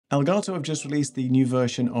Elgato have just released the new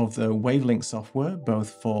version of the Wave Link software, both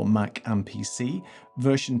for Mac and PC.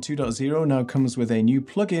 Version 2.0 now comes with a new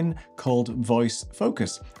plugin called Voice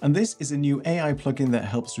Focus. And this is a new AI plugin that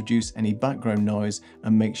helps reduce any background noise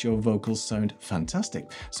and makes your vocals sound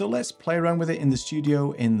fantastic. So let's play around with it in the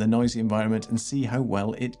studio in the noisy environment and see how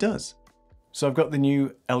well it does. So I've got the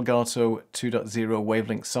new Elgato 2.0 Wave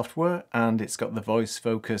Link software, and it's got the Voice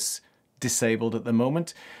Focus disabled at the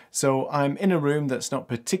moment. So I'm in a room that's not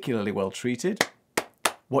particularly well treated.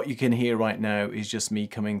 What you can hear right now is just me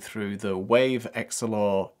coming through the Wave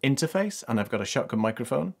XLR interface, and I've got a shotgun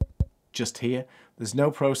microphone just here. There's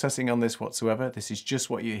no processing on this whatsoever. This is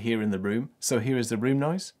just what you hear in the room. So here is the room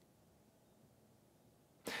noise.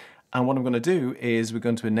 And what I'm going to do is we're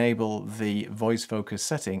going to enable the voice focus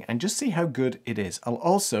setting and just see how good it is. I'll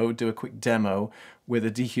also do a quick demo with a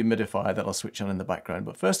dehumidifier that I'll switch on in the background.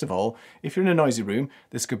 But first of all, if you're in a noisy room,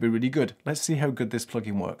 this could be really good. Let's see how good this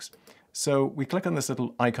plugin works. So we click on this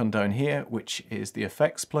little icon down here, which is the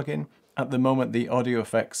effects plugin. At the moment, the audio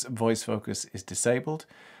effects voice focus is disabled.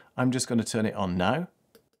 I'm just going to turn it on now.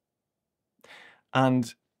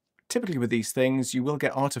 And typically with these things, you will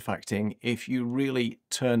get artifacting if you really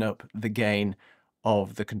turn up the gain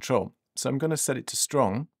of the control. So I'm going to set it to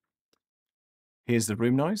strong. Here's the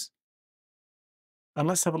room noise. And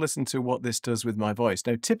let's have a listen to what this does with my voice.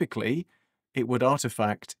 Now, typically, it would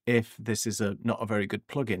artifact if this is not a very good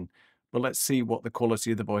plugin. But let's see what the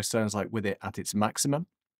quality of the voice sounds like with it at its maximum.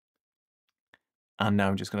 And now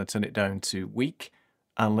I'm just going to turn it down to weak.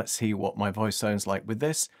 And let's see what my voice sounds like with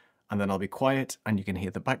this. And then I'll be quiet and you can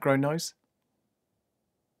hear the background noise.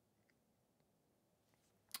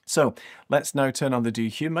 So let's now turn on the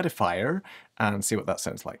dehumidifier and see what that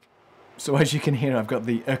sounds like. So as you can hear, I've got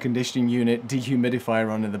the air conditioning unit dehumidifier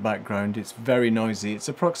on in the background. It's very noisy. It's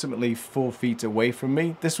approximately 4 feet away from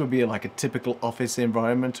me. This would be like a typical office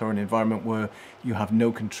environment or an environment where you have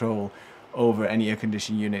no control over any air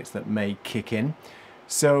conditioning units that may kick in.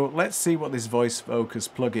 So let's see what this voice focus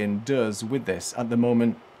plugin does with this. At the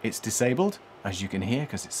moment, it's disabled, as you can hear,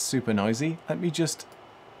 because it's super noisy. Let me just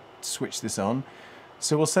switch this on.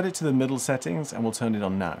 So we'll set it to the middle settings and we'll turn it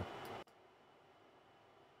on now.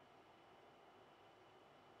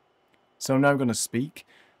 So I'm now going to speak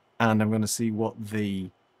and I'm going to see what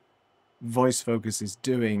the voice focus is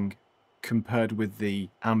doing compared with the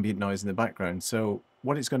ambient noise in the background. So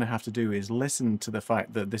what it's going to have to do is listen to the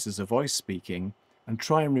fact that this is a voice speaking and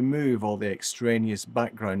try and remove all the extraneous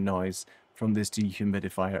background noise from this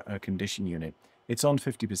dehumidifier air conditioning unit. It's on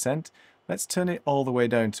 50%. Let's turn it all the way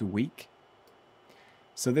down to weak.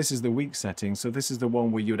 So this is the weak setting. So this is the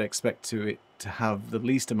one where you would expect it to have the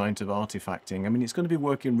least amount of artifacting. I mean, it's going to be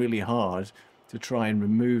working really hard to try and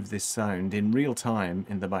remove this sound in real time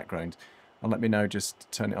in the background. And let me now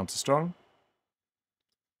just turn it on to strong.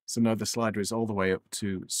 So now the slider is all the way up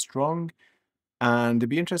to strong. And I'd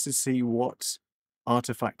be interested to see what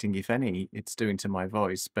artifacting, if any, it's doing to my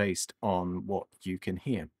voice based on what you can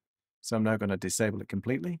hear. So I'm now going to disable it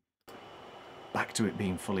completely. Back to it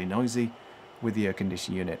being fully noisy with the air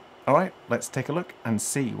conditioning unit. All right, let's take a look and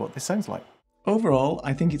see what this sounds like. Overall,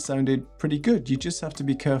 I think it sounded pretty good. You just have to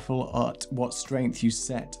be careful at what strength you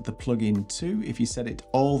set the plugin to. If you set it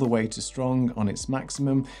all the way to strong on its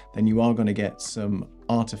maximum, then you are going to get some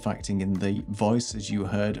artifacting in the voice, as you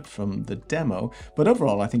heard from the demo. But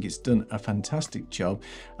overall, I think it's done a fantastic job,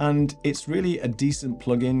 and it's really a decent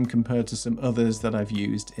plugin compared to some others that I've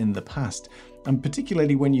used in the past. And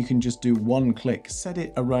particularly when you can just do one click, set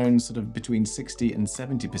it around sort of between 60 and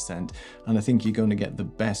 70%, and I think you're going to get the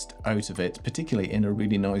best out of it, particularly in a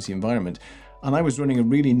really noisy environment. And I was running a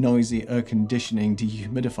really noisy air conditioning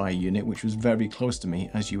dehumidifier unit, which was very close to me,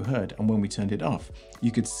 as you heard. And when we turned it off,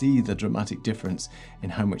 you could see the dramatic difference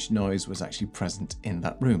in how much noise was actually present in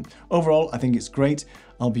that room. Overall, I think it's great.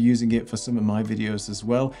 I'll be using it for some of my videos as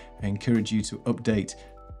well. I encourage you to update,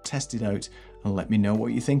 test it out, and let me know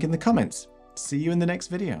what you think in the comments. See you in the next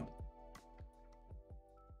video.